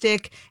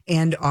plastic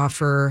and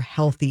offer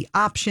healthy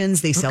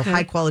options. They sell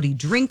high-quality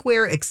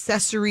drinkware,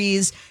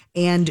 accessories,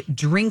 and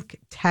drink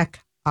tech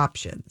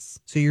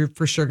options. So you're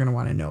for sure going to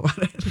want to know about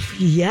it.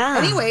 Yeah.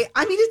 Anyway,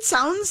 I mean, it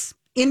sounds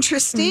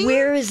interesting.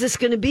 Where is this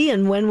going to be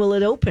and when will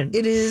it open?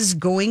 It is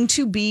going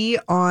to be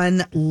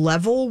on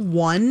level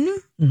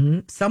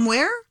 1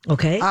 somewhere.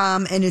 Okay.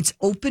 And it's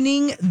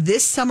opening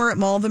this summer at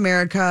Mall of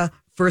America,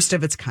 first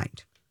of its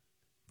kind.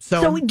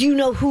 So do you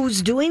know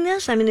who's doing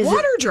this? I mean, is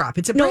Water Drop.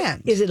 It's a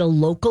brand. Is it a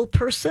local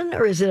person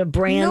or is it a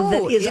brand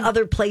that is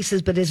other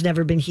places but has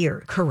never been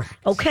here? Correct.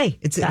 Okay.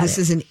 This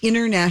is an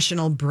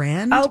international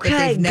brand. Okay,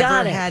 But they've never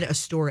got it. had a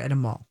store at a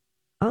mall.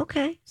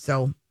 Okay.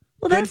 So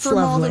Well, good that's for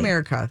Mall of lovely.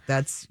 America.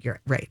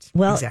 You're right.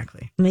 Well,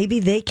 exactly. Maybe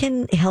they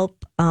can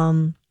help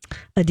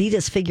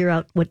Adidas figure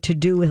out what to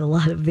do with a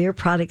lot of their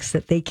products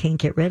that they can't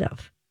get rid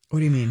of. What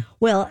do you mean?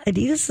 Well,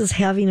 Adidas is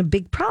having a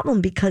big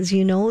problem because,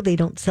 they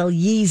don't sell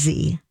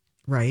Yeezy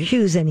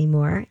shoes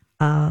anymore,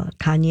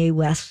 Kanye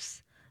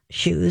West's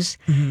shoes,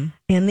 and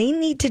they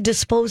need to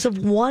dispose of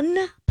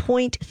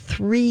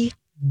 $1.3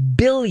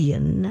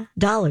 billion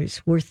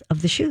worth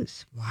of the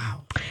shoes.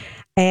 Wow.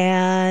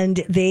 And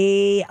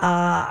they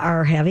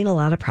are having a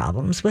lot of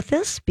problems with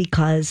this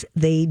because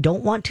they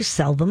don't want to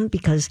sell them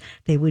because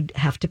they would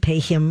have to pay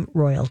him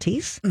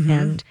royalties.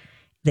 And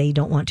they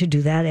don't want to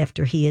do that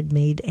after he had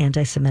made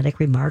anti-Semitic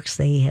remarks.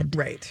 They had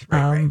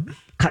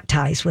cut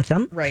ties with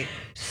them. Right.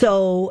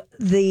 So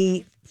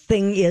the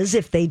thing is,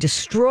 if they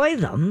destroy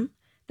them,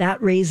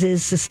 that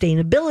raises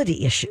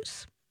sustainability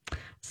issues.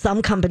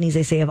 Some companies,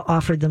 they say, have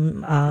offered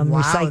them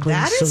recycling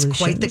that solutions. is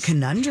quite the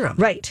conundrum.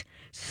 Right.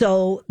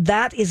 So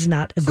that is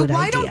not a good idea.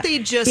 So why don't they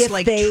just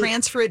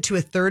transfer it to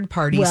a third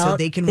party so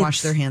they can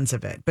wash their hands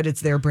of it? But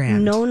it's their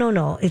brand.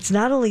 No. It's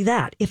not only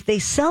that. If they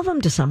sell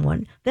them to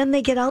someone, then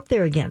they get out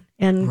there again.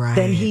 And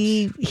then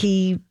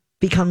he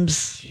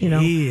becomes,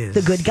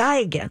 the good guy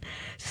again.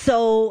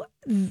 So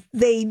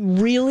they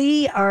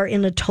really are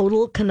in a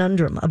total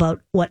conundrum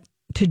about what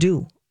to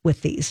do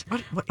with these.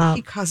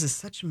 He causes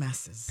such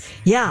messes.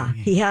 Yeah.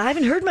 I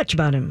haven't heard much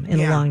about him in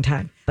a long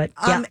time. But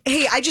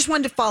hey, I just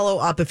wanted to follow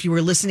up. If you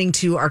were listening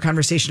to our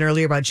conversation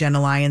earlier about Jenna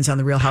Lyons on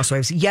The Real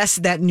Housewives, yes,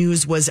 that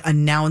news was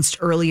announced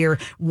earlier.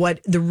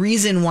 The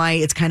reason why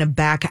it's kind of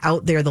back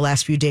out there the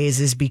last few days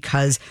is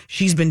because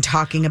she's been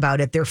talking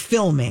about it. They're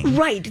filming.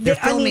 Right. They're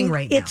filming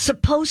right now. It's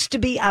supposed to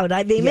be out.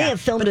 They may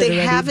have filmed it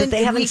already, but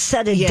they haven't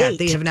set a date. Yeah,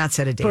 they have not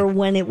set a date for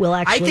when it will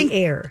actually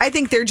air. I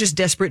think they're just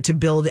desperate to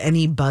build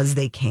any buzz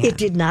they can. It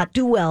did not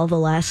do well the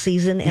last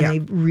season,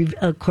 and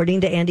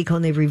according to Andy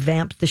Cohen, they've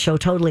revamped the show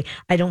totally.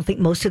 I don't think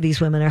most of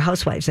these women are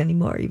housewives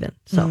anymore, even.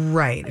 So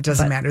it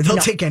doesn't matter. They'll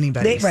take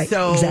anybody.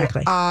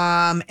 Exactly.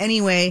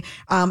 Anyway,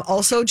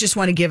 also just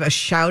want to give a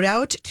shout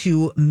out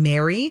to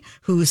Mary,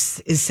 who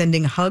is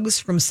sending hugs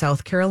from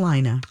South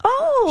Carolina.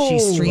 Oh, she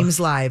streams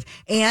live,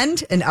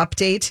 and an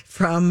update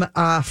from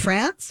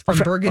France, from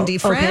Burgundy,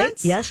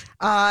 France. Okay. Yes,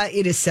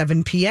 it is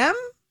 7 p.m.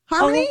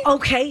 Harmony? Oh,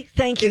 okay.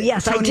 Thank you.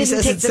 Yes, Tony I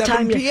didn't take the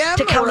time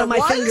to count on my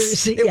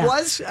fingers. It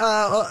was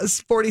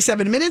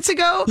 47 minutes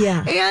ago.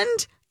 Yeah.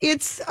 And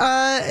it's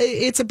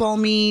a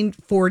balmy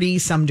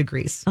 40-some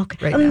degrees.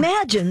 Okay. Right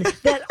Imagine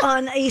that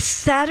on a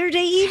Saturday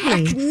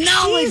evening,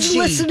 Technology. she's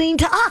listening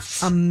to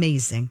us.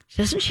 Amazing.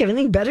 Doesn't she have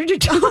anything better to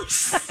do?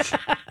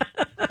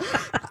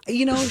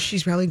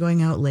 She's probably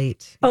going out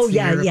late. Oh,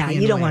 yeah.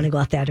 You don't want to go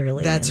out that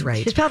early. That's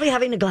right. She's probably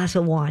having a glass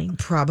of wine.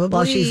 Probably.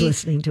 While she's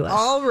listening to us.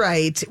 All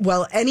right.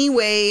 Well,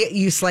 anyway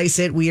you slice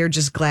it, we are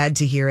just glad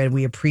to hear it.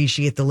 We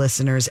appreciate the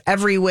listeners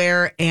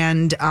everywhere.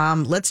 And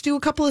let's do a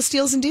couple of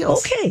steals and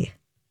deals. Okay.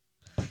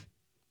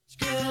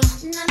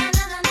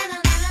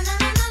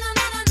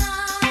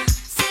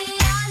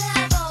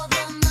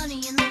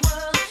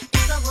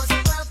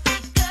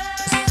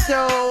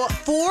 So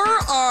for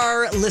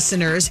our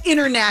listeners,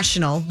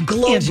 international,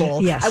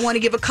 global, yes. I want to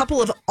give a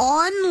couple of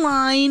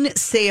online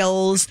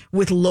sales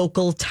with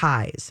local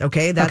ties.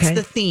 Okay, that's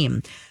the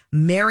theme.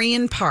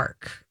 Marion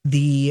Park,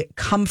 the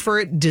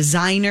comfort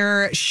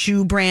designer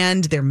shoe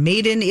brand. They're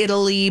made in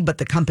Italy, but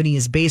the company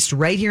is based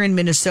right here in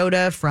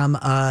Minnesota from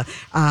a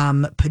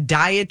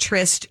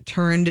podiatrist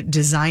turned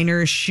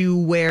designer shoe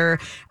wear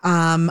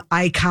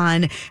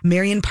icon.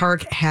 Marion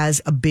Park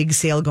has a big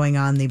sale going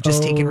on. They've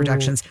just taken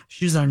reductions.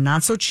 Shoes are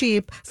not so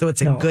cheap, so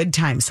it's a good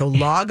time. So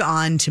log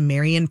on to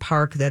Marion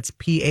Park. That's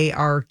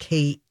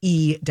PARKE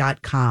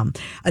E.com.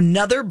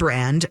 Another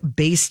brand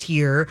based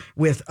here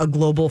with a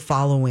global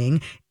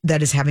following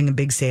that is having a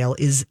big sale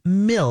is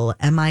Mill,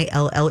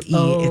 M-I-L-L-E.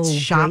 It's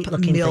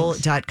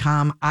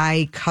shopmill.com.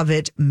 I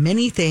covet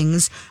many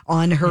things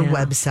on her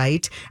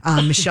website.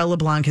 Michelle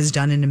LeBlanc has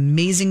done an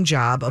amazing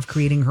job of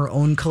creating her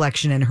own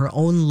collection and her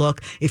own look.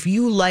 If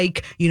you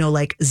like,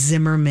 like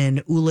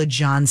Zimmerman, Ulla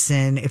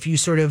Johnson, if you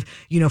sort of,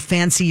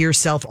 fancy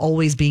yourself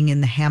always being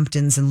in the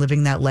Hamptons and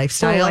living that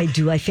lifestyle. Oh, I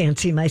do. I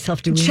fancy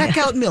myself doing Check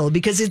that. out Mill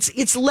because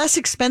it's less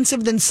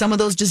expensive than some of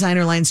those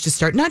designer lines to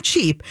start. Not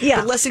cheap,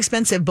 but less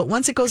expensive. But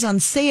once it goes on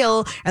sale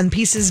and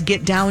pieces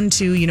get down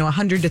to,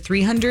 100 to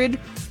 300,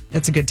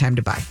 that's a good time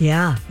to buy.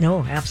 Yeah,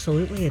 no,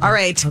 absolutely. All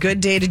right,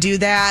 good day to do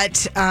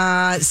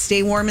that.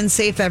 Stay warm and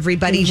safe,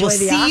 everybody. Enjoy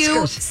the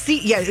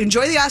Oscars.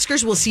 Enjoy the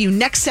Oscars. We'll see you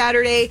next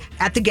Saturday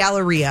at the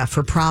Galleria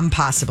for Prom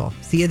Possible.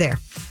 See you there.